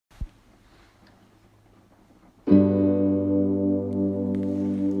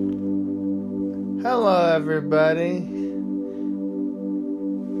everybody.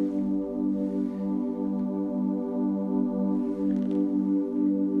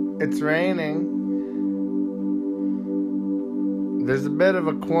 It's raining. There's a bit of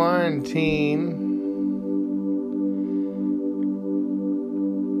a quarantine.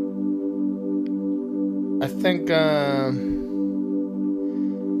 I think I'm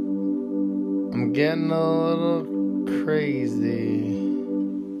getting a little crazy.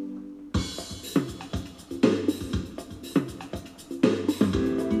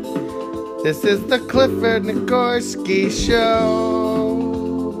 This is the Clifford Nikorsky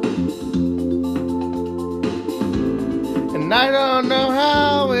Show, and I don't know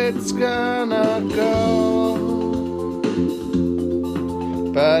how it's gonna go,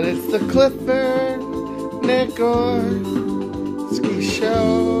 but it's the Clifford Nikorsky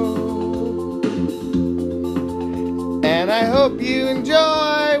Show, and I hope you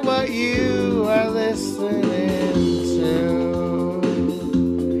enjoy what you are listening to.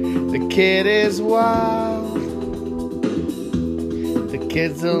 The kid is wild, the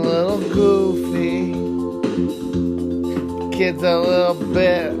kid's a little goofy, the kid's a little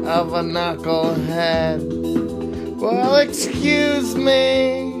bit of a knucklehead. Well, excuse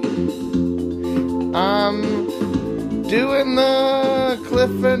me, I'm doing the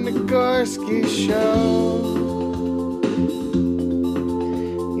Clifford Nikorsky Show.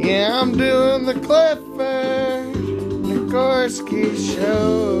 Yeah, I'm doing the Clifford Nikorsky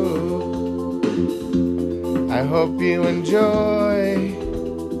Show. I hope you enjoy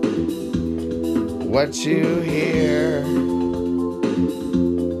what you hear.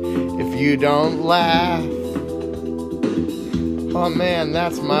 If you don't laugh, oh man,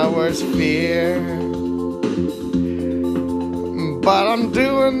 that's my worst fear. But I'm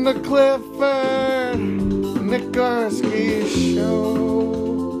doing the Clifford Nikorsky Show.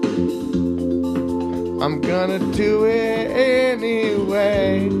 I'm gonna do it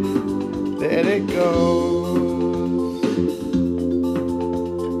anyway that it goes.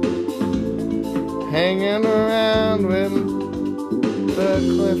 Hanging around with the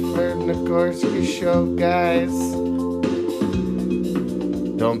Clifford Nikorsky Show, guys.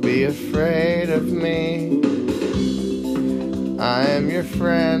 Don't be afraid of me. I am your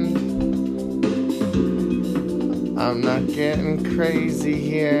friend. I'm not getting crazy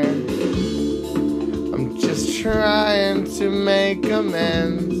here. I'm just trying to make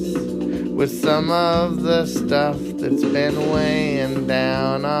amends with some of the stuff that's been weighing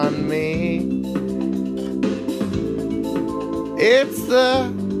down on me. It's the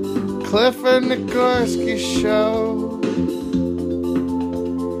Clifford Nikorsky Show.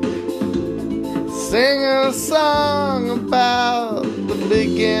 Singing a song about the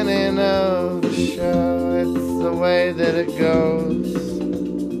beginning of the show. It's the way that it goes.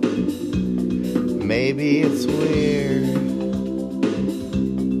 Maybe it's weird.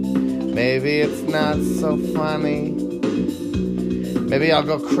 Maybe it's not so funny. Maybe I'll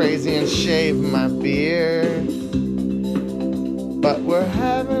go crazy and shave my beard. But we're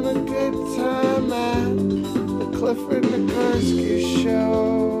having a good time at the Clifford Nikorsky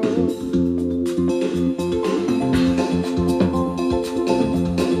Show.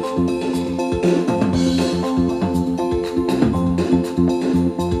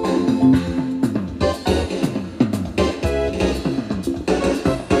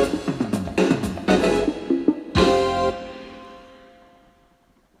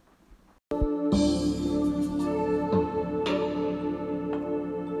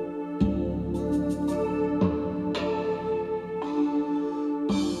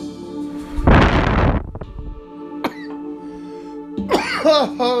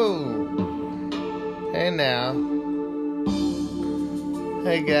 Oh, hey now.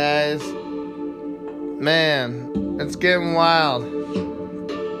 Hey guys. Man, it's getting wild.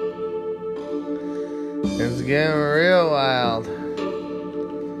 It's getting real wild.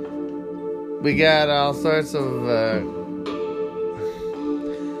 We got all sorts of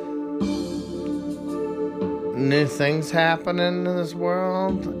new things happening in this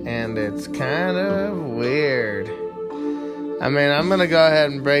world, and it's kind of weird. I mean, I'm going to go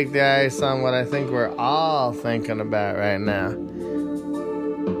ahead and break the ice on what I think we're all thinking about right now.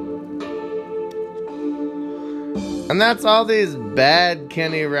 And that's all these bad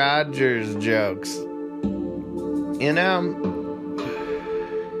Kenny Rogers jokes. You know,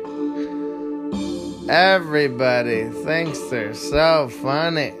 everybody thinks they're so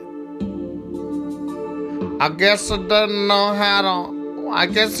funny. I guess he didn't know how to... I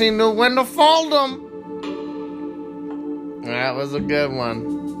guess he knew when to fold them. That was a good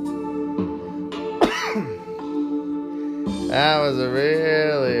one. That was a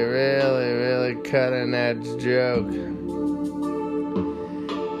really, really, really cutting edge joke.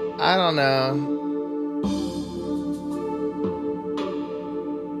 I don't know.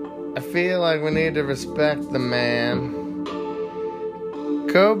 I feel like we need to respect the man.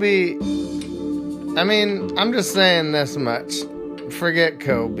 Kobe, I mean, I'm just saying this much. Forget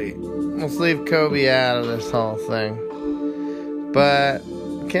Kobe. Let's leave Kobe out of this whole thing. But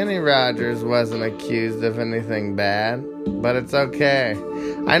Kenny Rogers wasn't accused of anything bad. But it's okay.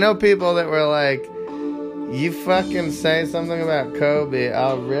 I know people that were like, you fucking say something about Kobe,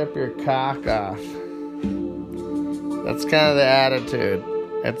 I'll rip your cock off. That's kind of the attitude.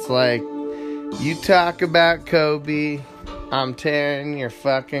 It's like, you talk about Kobe, I'm tearing your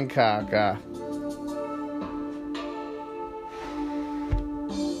fucking cock off.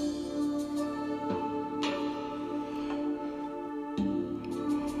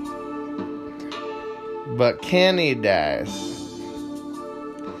 But Kenny dies.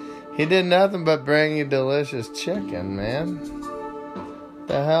 He did nothing but bring you delicious chicken, man.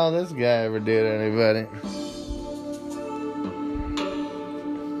 The hell this guy ever do to anybody?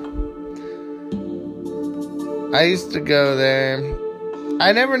 I used to go there.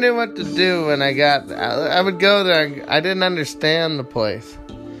 I never knew what to do when I got there. I would go there. I didn't understand the place.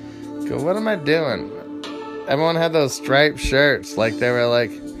 Go, what am I doing? Everyone had those striped shirts. Like they were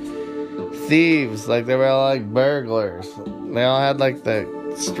like thieves. Like they were like burglars. They all had like the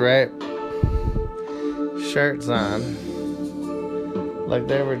striped shirts on. Like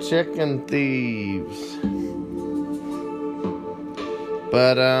they were chicken thieves.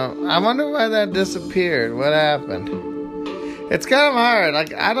 But I wonder why that disappeared. What happened? It's kind of hard.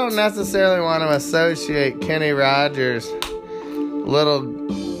 Like, I don't necessarily want to associate Kenny Rogers' little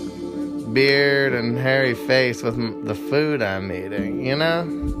beard and hairy face with the food I'm eating, you know?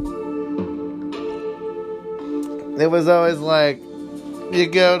 It was always like, you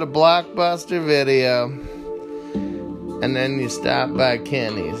go to Blockbuster Video, and then you stop by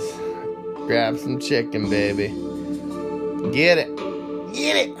Kenny's. Grab some chicken, baby. Get it.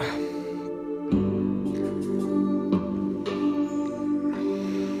 Get it.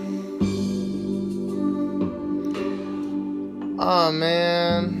 Oh,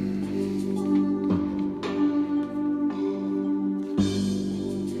 man.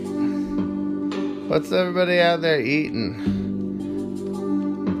 What's everybody out there eating?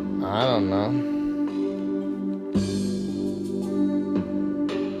 I don't know.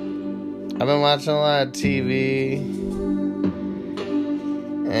 I've been watching a lot of TV.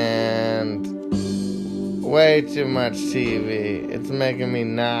 And way too much TV. It's making me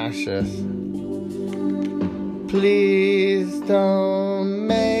nauseous. Please don't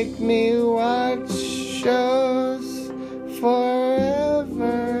make me watch shows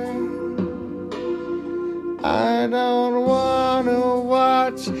forever. I don't want to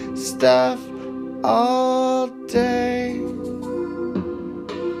watch stuff all day.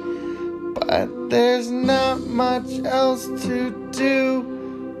 But there's not much else to do.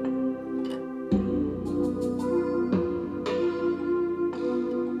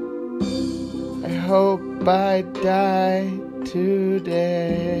 I hope I die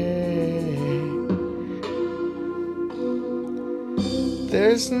today.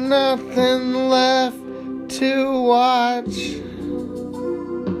 There's nothing left to watch.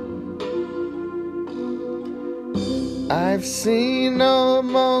 I've seen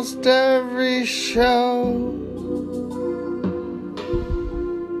almost every show.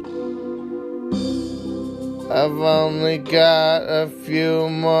 I've only got a few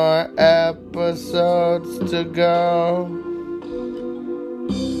more episodes to go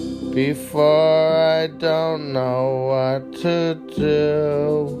before I don't know what to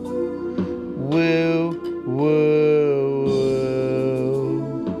do. Woo, woo, woo.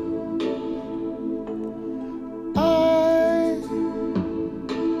 I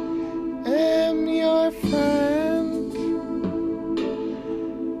am your friend.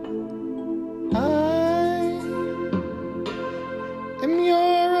 I am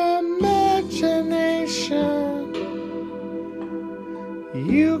your imagination.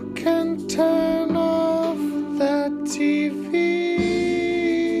 You can turn off that TV.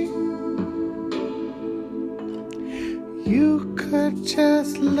 You could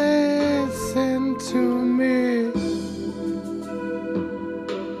just listen to me.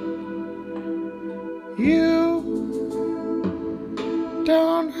 You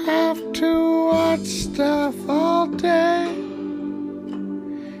don't have to watch stuff all day.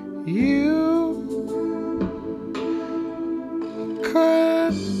 You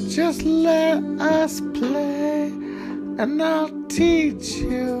could just let us play, and I'll teach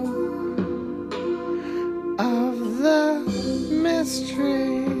you of the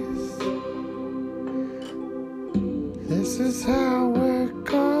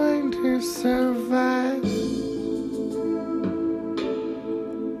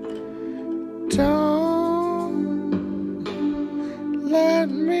Don't let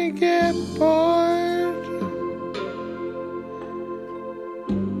me get bored,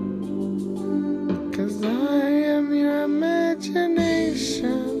 'cause I am your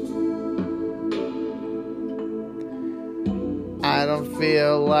imagination. I don't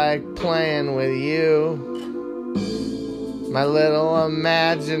feel like playing with you, my little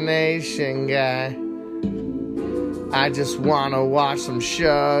imagination guy. I just wanna watch some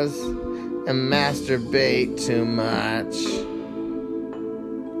shows and masturbate too much.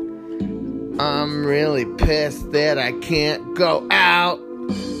 I'm really pissed that I can't go out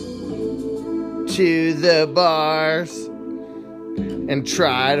to the bars and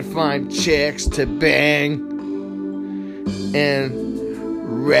try to find chicks to bang and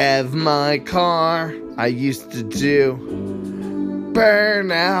rev my car. I used to do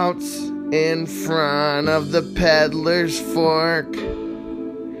burnouts in front of the peddler's fork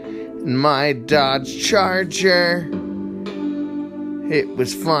in my Dodge Charger. It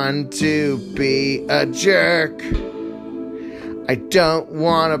was fun to be a jerk. I don't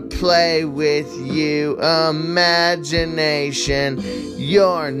wanna play with you, imagination.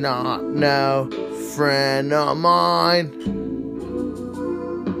 You're not no friend of mine.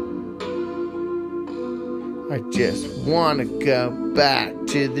 I just wanna go back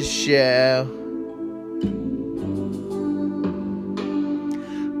to the show.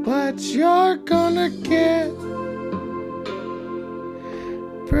 But you're gonna get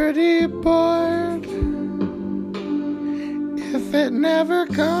pretty bored if it never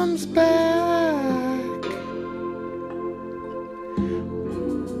comes back.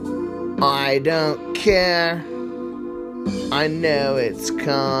 I don't care, I know it's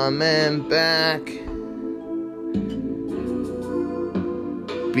coming back,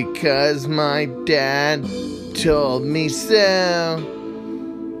 because my dad told me so.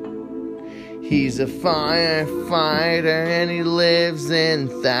 He's a firefighter and he lives in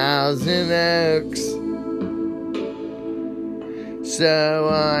Thousand Oaks. So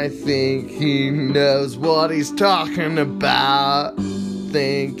I think he knows what he's talking about.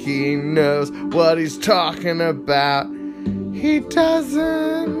 Think he knows what he's talking about. He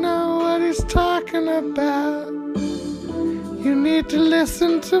doesn't know what he's talking about. You need to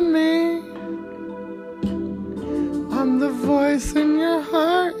listen to me. I'm the voice in your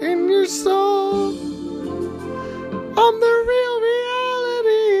heart, in your soul. I'm the real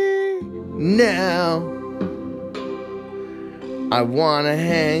reality. Now I wanna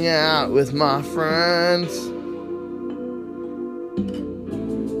hang out with my friends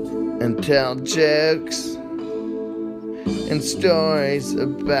and tell jokes and stories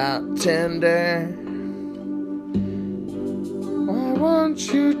about Tinder. Why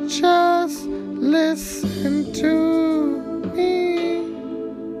won't you just listen to me?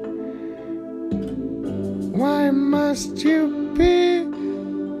 Why must you be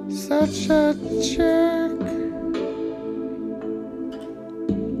such a jerk?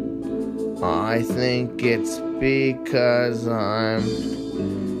 I think it's because I'm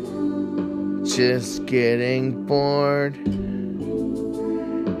just getting bored,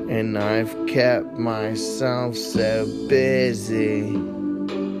 and I've kept myself so busy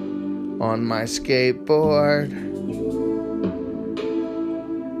on my skateboard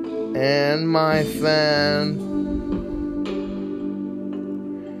and my phone.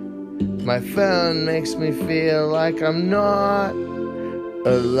 My phone makes me feel like I'm not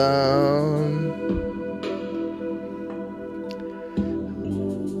alone.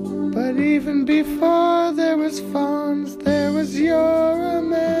 But even before there was phones, there was your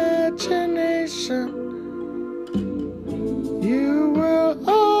imagination. You will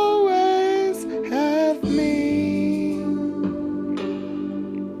always have me.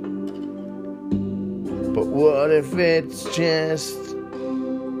 But what if it's just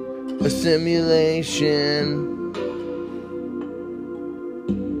a simulation?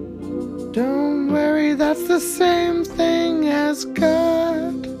 Don't worry, that's the same thing as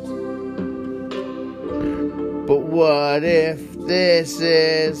God. But what if this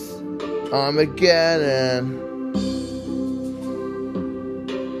is Armageddon?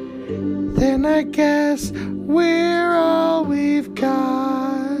 Then I guess we're all we've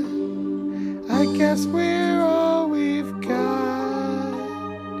got. I guess we're all we've got.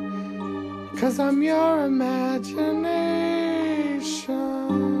 'Cause I'm your imagination.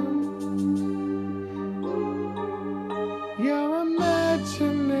 Your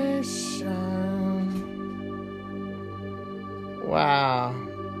imagination. Wow.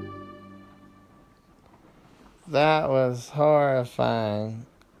 That was horrifying.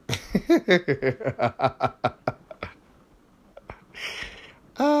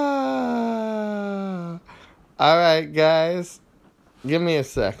 Ah. All right, guys. Give me a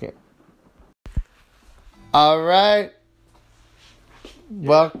second. All right.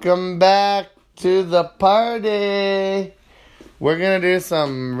 Welcome back to the party. We're going to do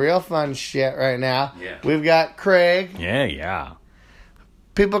some real fun shit right now. Yeah. We've got Craig. Yeah.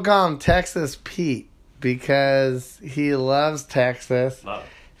 People call him Texas Pete because he loves Texas. Love.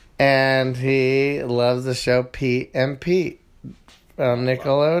 And he loves the show Pete and Pete on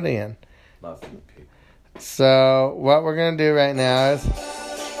Nickelodeon. Love Pete. So what we're going to do right now is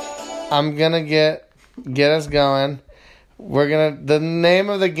I'm going to get us going. The name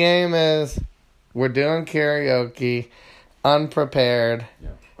of the game is we're doing karaoke, unprepared. Yeah.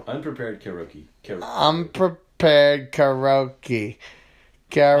 Unprepared karaoke. Unprepared karaoke.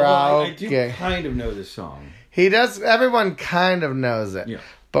 Although I do kind of know this song. He does. Everyone kind of knows it. Yeah.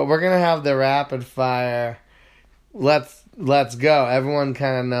 But we're going to have the rapid fire. Let's go. Everyone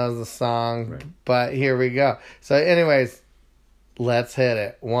kind of knows the song. Right. But here we go. So anyways, let's hit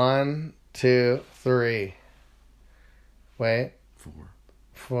it. 1, 2, 3. Wait.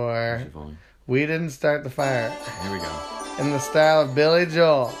 4. We didn't start the fire. Here we go. In the style of Billy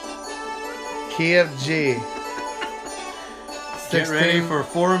Joel. Key of G. 16. Get ready for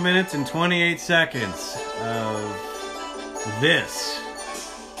 4 minutes and 28 seconds of this.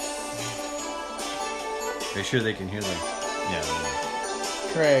 Make sure they can hear them. Yeah.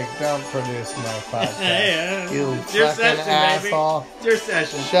 Craig, don't produce my podcast. Yeah. You it's your fucking session, asshole. Baby. It's your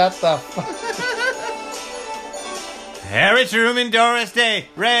session. Shut the fuck. Harry Truman, Doris Day,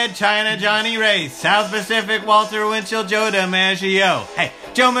 Red China, Johnny Ray, South Pacific, Walter Winchell, Joe DiMaggio. Hey,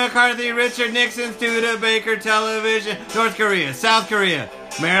 Joe McCarthy, Richard Nixon, Studebaker Television, North Korea, South Korea,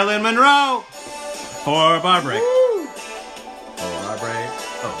 Marilyn Monroe. For Barbara.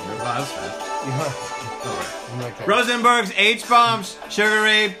 That was fast. Okay. Rosenberg's H-Bombs, Sugar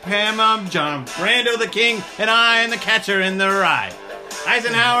Ray, Pam, John Brando the King, and I and the Catcher in the Rye.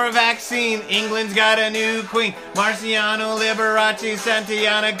 Eisenhower vaccine, England's got a new queen, Marciano, Liberace,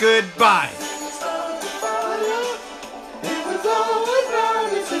 Santillana, goodbye.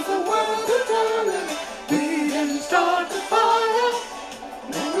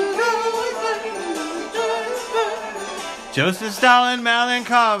 Joseph Stalin,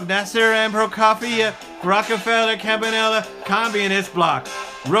 Malenkov, Nasser and Prokofiev, Rockefeller, Campanella, Communist Bloc,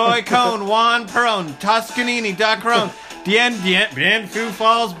 Roy Cohn, Juan Perón, Toscanini, Dacron, Dien, Sioux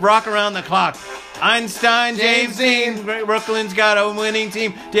Falls, Brock around the clock, Einstein, James Dean, Brooklyn's got a winning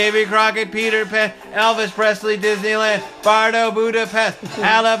team, Davy Crockett, Peter Pan, Elvis Presley, Disneyland, Bardo, Budapest,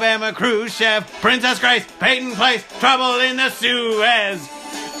 Alabama, Khrushchev, Princess Grace, Peyton Place, Trouble in the Suez.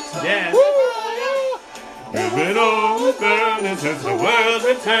 Yeah. We've been always burning since the world's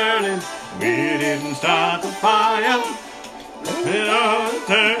been turning. We didn't start the fire. It always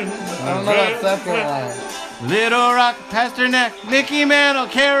turned. I don't know that second line. Little Rock, Pasternak, Mickey Mantle,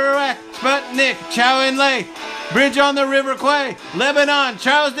 Kerouac, Sputnik, Chow and Lay, Bridge on the River Quay, Lebanon,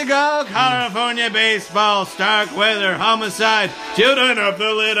 Charles de Gaulle, California baseball, Starkweather, homicide, children of the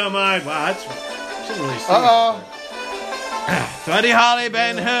little mind. Wow, that's really Uh-oh. Buddy Holly,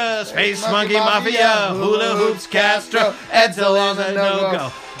 Ben Hur, Space Monkey Mafia, Hula Hoops, Castro, Edsel on the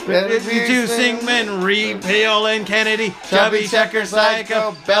no-go. 52 Singman, Reed, Peel and Kennedy, Chubby Checker,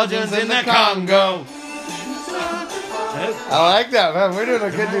 Psycho, Belgians in the Congo. I like that, man. We're doing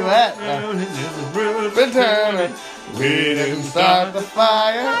a good duet. Been turning. We didn't start the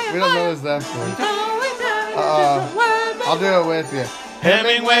fire. We don't know this next one. I'll do it with you.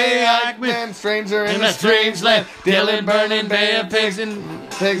 Hemingway, Eichmann, Stranger in a Strange Land, Dylan Burning, Bay of Pigs and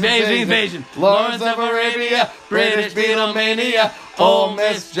Invasion, Lawrence of Arabia, British Beatlemania, Ole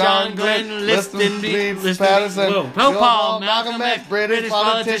Miss, John Glenn, Liston, Bleeds, Patterson, Bill Paul, Malcolm X, British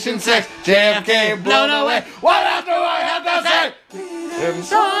politician, sex, JFK, blown away. What else do I have to say? Didn't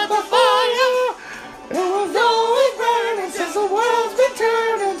start the fire. It was always burning since the world's been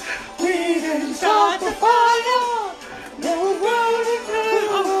turning. We didn't start the fire.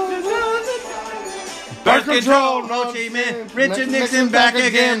 Birth control, Ho Chi Minh, Richard Nixon back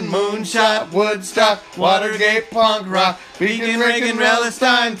again, Moonshot, Woodstock, Watergate, punk rock, Beacon, Reagan,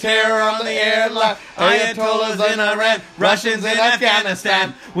 Palestine, terror on the airline, Ayatollahs in Iran, Russians in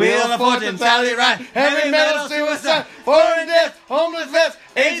Afghanistan, Wheel of Fortune, Sally Ride, heavy metal suicide, foreign deaths, homeless vets,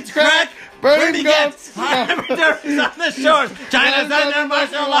 AIDS crack, burning guns, cemeteries on the shores, China's under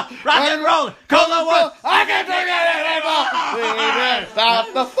martial law, rock and roll, cola world, I can't take it anymore. We didn't stop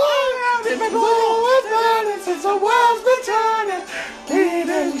the fire. We've been always burning since the world's been turning. We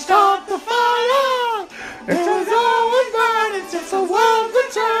didn't start the fire. It was always burning since the world's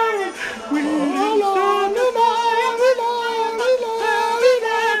been turning. We didn't start the fire. We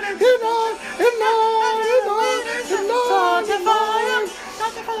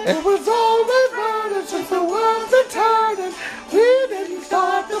It was always burning since the world been turning. We didn't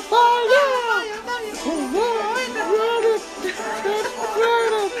start the fire.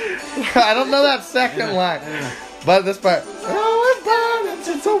 I don't know that second line, but this part. It was burning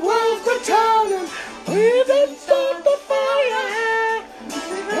since the world's been turning. We didn't start the fire.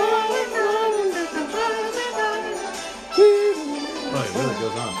 Oh, it really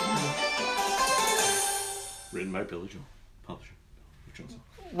goes on. Written by Billy Joel, publisher.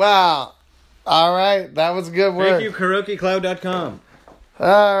 Wow. All right. That was good work. Thank you, KaraokeCloud.com.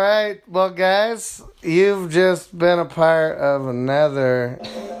 All right. Well, guys, you've just been a part of another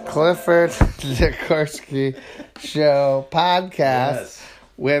Clifford Sikorsky Show podcast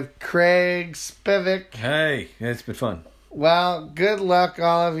with Craig Spivak. Hey, it's been fun. Well, good luck,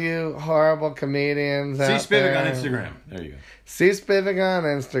 all of you horrible comedians See out Spivak there. on Instagram. There you go. See Spivak on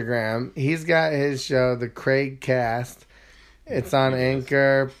Instagram. He's got his show, The Craig Cast. It's on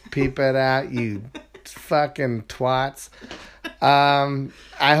Anchor. Peep it out, you fucking twats.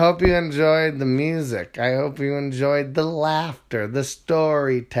 I hope you enjoyed the music. I hope you enjoyed the laughter, the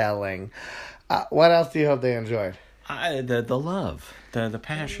storytelling. What else do you hope they enjoyed? The love, the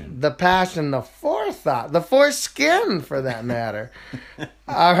passion. The passion, the forethought, the foreskin, for that matter.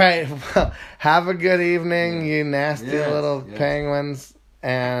 All right. Well, have a good evening, you nasty little penguins.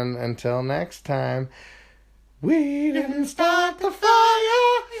 And until next time, we didn't start the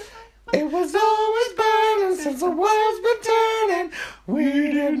fire. It was always burning since the world's been turning. We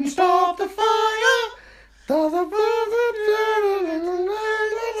didn't start the fire.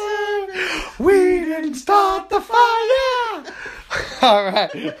 We didn't start the fire. All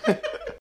right.